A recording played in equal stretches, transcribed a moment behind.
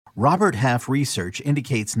Robert Half research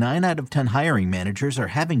indicates 9 out of 10 hiring managers are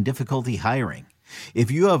having difficulty hiring.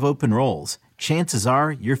 If you have open roles, chances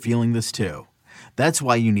are you're feeling this too. That's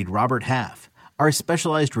why you need Robert Half. Our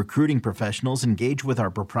specialized recruiting professionals engage with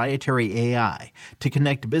our proprietary AI to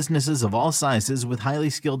connect businesses of all sizes with highly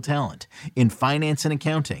skilled talent in finance and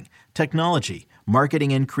accounting, technology,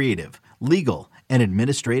 marketing and creative, legal, and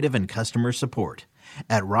administrative and customer support.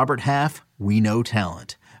 At Robert Half, we know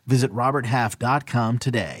talent. Visit roberthalf.com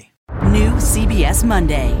today. New CBS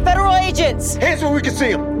Monday. Federal agents! Hands where we can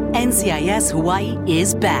see them! NCIS Hawaii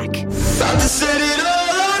is back. About to set it all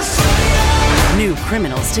on fire! New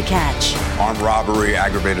criminals to catch. Armed robbery,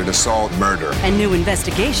 aggravated assault, murder. And new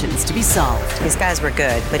investigations to be solved. These guys were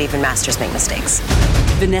good, but even masters make mistakes.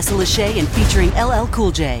 Vanessa Lachey and featuring LL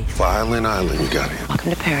Cool J. Violent Island, you got it. Welcome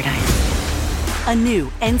to paradise. A new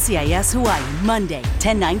NCIS Hawaii, Monday,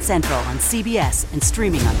 10/9 Central on CBS and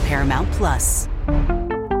streaming on Paramount+.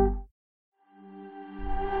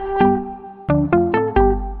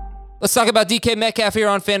 Let's talk about DK Metcalf here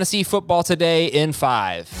on Fantasy Football Today in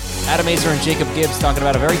 5. Adam Azer and Jacob Gibbs talking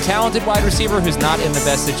about a very talented wide receiver who's not in the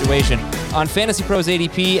best situation. On Fantasy Pros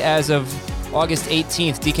ADP as of August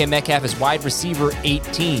 18th, DK Metcalf is wide receiver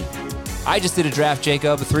 18. I just did a draft,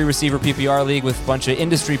 Jacob, a 3-receiver PPR league with a bunch of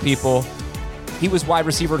industry people. He was wide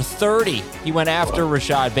receiver 30. He went after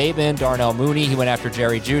Rashad Bateman, Darnell Mooney. He went after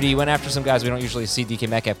Jerry Jeudy. He went after some guys we don't usually see DK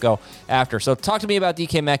Metcalf go after. So talk to me about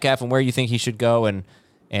DK Metcalf and where you think he should go and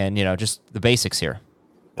you know, just the basics here.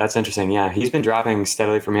 That's interesting. Yeah, he's been dropping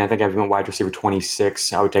steadily for me. I think I've been wide receiver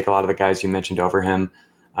 26. I would take a lot of the guys you mentioned over him.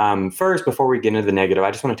 First, before we get into the negative, I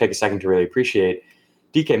just want to take a second to really appreciate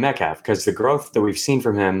DK Metcalf because the growth that we've seen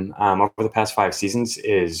from him over the past 5 seasons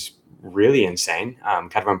is really insane,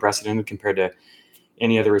 kind of unprecedented compared to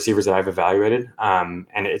any other receivers that I've evaluated. And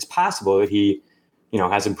it's possible that he, you know,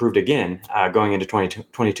 has improved again going into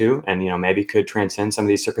 2022 and, you know, maybe could transcend some of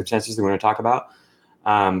these circumstances that we're going to talk about.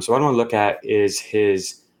 So what I want to look at is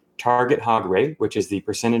his target hog rate, which is the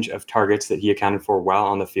percentage of targets that he accounted for while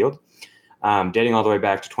on the field, dating all the way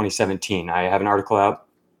back to 2017. I have an article out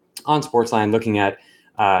on Sportsline looking at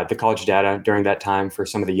the college data during that time for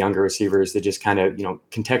some of the younger receivers that just kind of, you know,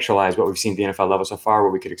 contextualize what we've seen at the NFL level so far,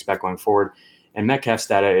 what we could expect going forward. And Metcalf's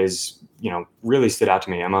data is, you know, really stood out to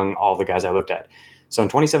me among all the guys I looked at. So in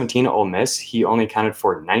 2017 at Ole Miss, he only accounted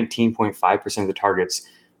for 19.5% of the targets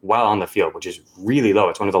while on the field, which is really low.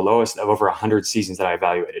 It's one of the lowest of over 100 seasons that I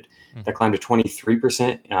evaluated. That climbed to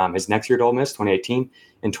 23% his next year at Ole Miss, 2018.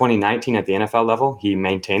 In 2019 at the NFL level, he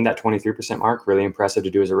maintained that 23% mark, really impressive to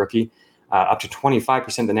do as a rookie, up to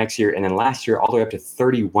 25% the next year, and then last year all the way up to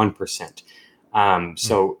 31%.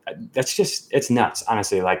 So that's just, it's nuts,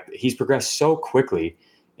 honestly. Like, he's progressed so quickly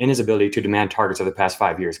in his ability to demand targets over the past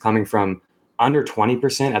 5 years, coming from under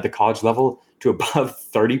 20% at the college level to above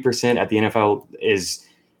 30% at the NFL is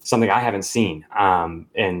something I haven't seen. And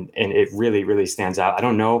it really, really stands out. I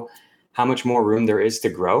don't know how much more room there is to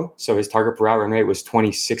grow. So his target per route run rate was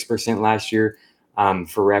 26% last year.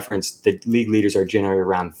 For reference, the league leaders are generally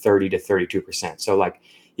around 30 to 32%. So like,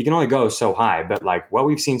 you can only go so high, but like what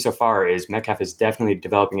we've seen so far is Metcalf is definitely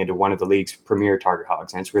developing into one of the league's premier target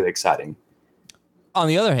hogs, and it's really exciting. On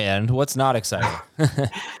the other hand, what's not exciting?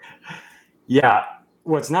 Yeah,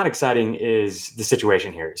 what's not exciting is the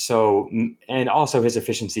situation here. So, and also his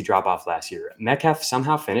efficiency drop off last year. Metcalf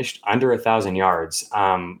somehow finished under 1,000 yards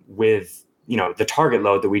with, you know, the target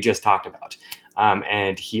load that we just talked about.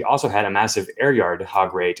 And he also had a massive air yard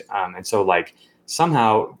hog rate. And so like,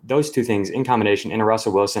 somehow those two things in combination in a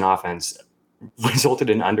Russell Wilson offense resulted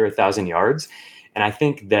in under 1,000 yards. And I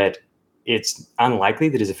think that it's unlikely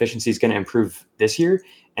that his efficiency is going to improve this year.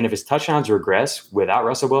 And if his touchdowns regress without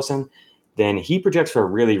Russell Wilson, then he projects for a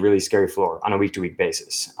really, really scary floor on a week-to-week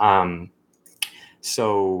basis.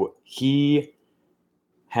 So he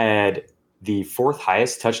had the 4th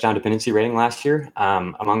highest touchdown dependency rating last year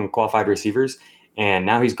among qualified receivers. And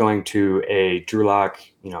now he's going to a Drew Lock,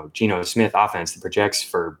 Geno Smith offense that projects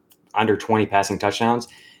for under 20 passing touchdowns.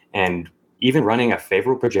 And even running a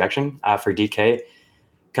favorable projection for DK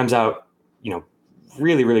comes out,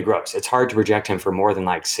 really, really gross. It's hard to project him for more than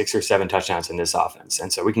like 6 or 7 touchdowns in this offense.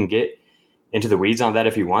 And so we can get into the weeds on that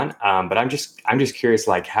if you want. But I'm just curious,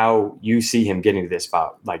 like, how you see him getting to this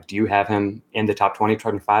spot. Like, do you have him in the top 20,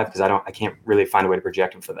 25? Because I can't really find a way to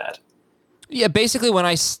project him for that. Yeah, basically when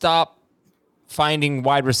I stop finding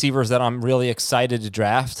wide receivers that I'm really excited to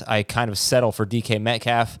draft, I kind of settle for DK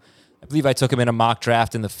Metcalf. I believe I took him in a mock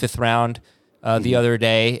draft in the 5th round the other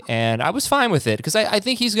day, and I was fine with it because I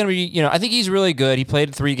think he's going to be, I think he's really good. He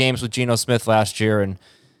played 3 games with Geno Smith last year, and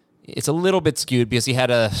it's a little bit skewed because he had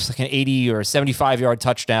like an 80 or 75-yard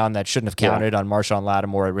touchdown that shouldn't have counted on Marshawn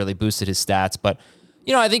Lattimore. It really boosted his stats. But,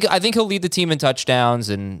 I think he'll lead the team in touchdowns,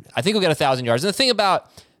 and I think he'll get 1,000 yards. And the thing about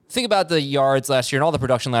the yards last year and all the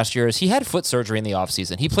production last year is he had foot surgery in the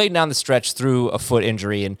offseason. He played down the stretch through a foot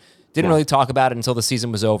injury and didn't really talk about it until the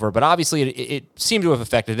season was over. But obviously it seemed to have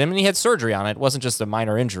affected him, and he had surgery on it. It wasn't just a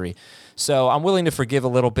minor injury. So I'm willing to forgive a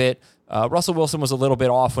little bit. Russell Wilson was a little bit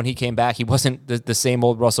off when he came back. He wasn't the same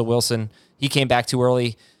old Russell Wilson. He came back too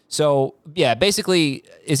early. So, yeah, basically,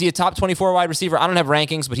 is he a top 24 wide receiver? I don't have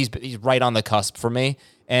rankings, but he's right on the cusp for me.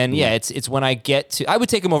 And, it's when I get to – I would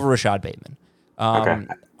take him over Rashad Bateman. Okay.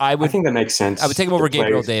 I think that makes sense. I would take him over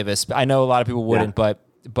Gabriel Davis. I know a lot of people wouldn't, but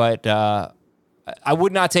I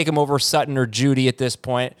would not take him over Sutton or Judy at this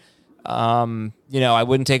point. I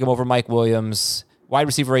wouldn't take him over Mike Williams. Wide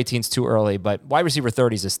receiver 18 is too early, but wide receiver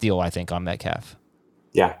 30 is a steal, I think, on Metcalf.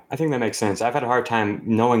 Yeah, I think that makes sense. I've had a hard time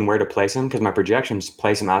knowing where to place him because my projections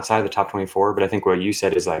place him outside the top 24. But I think what you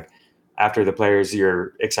said is like after the players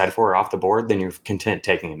you're excited for are off the board, then you're content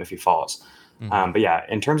taking him if he falls. Mm-hmm. But yeah,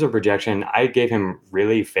 in terms of projection, I gave him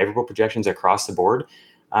really favorable projections across the board.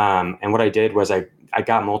 And what I did was I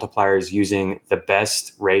got multipliers using the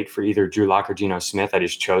best rate for either Drew Lock or Geno Smith. I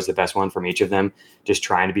just chose the best one from each of them, just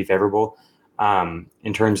trying to be favorable.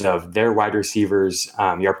 In terms of their wide receivers,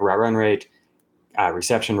 yard per route run rate,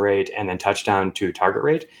 reception rate, and then touchdown to target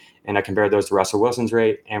rate. And I compared those to Russell Wilson's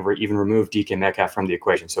rate, and we even removed DK Metcalf from the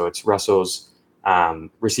equation. So it's Russell's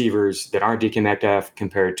receivers that aren't DK Metcalf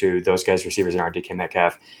compared to those guys' receivers that aren't DK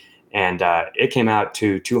Metcalf. And it came out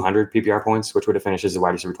to 200 PPR points, which would have finished as the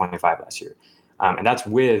wide receiver 25 last year. And that's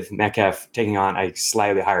with Metcalf taking on a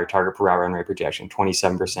slightly higher target per route run rate projection,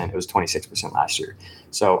 27%. It was 26% last year.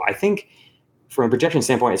 So I think from a projection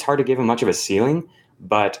standpoint, it's hard to give him much of a ceiling,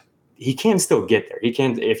 but he can still get there. He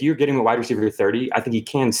can, if you're getting a wide receiver 30, I think he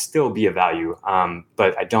can still be a value.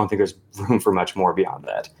 But I don't think there's room for much more beyond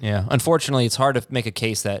that. Yeah. Unfortunately, it's hard to make a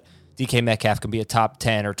case that DK Metcalf can be a top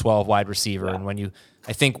 10 or 12 wide receiver. Yeah. And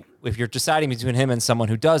I think if you're deciding between him and someone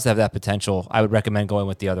who does have that potential, I would recommend going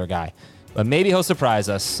with the other guy. But maybe he'll surprise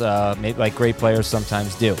us, maybe like great players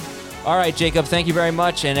sometimes do. All right, Jacob, thank you very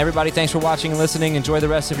much. And everybody, thanks for watching and listening. Enjoy the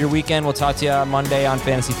rest of your weekend. We'll talk to you on Monday on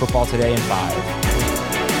Fantasy Football Today in 5.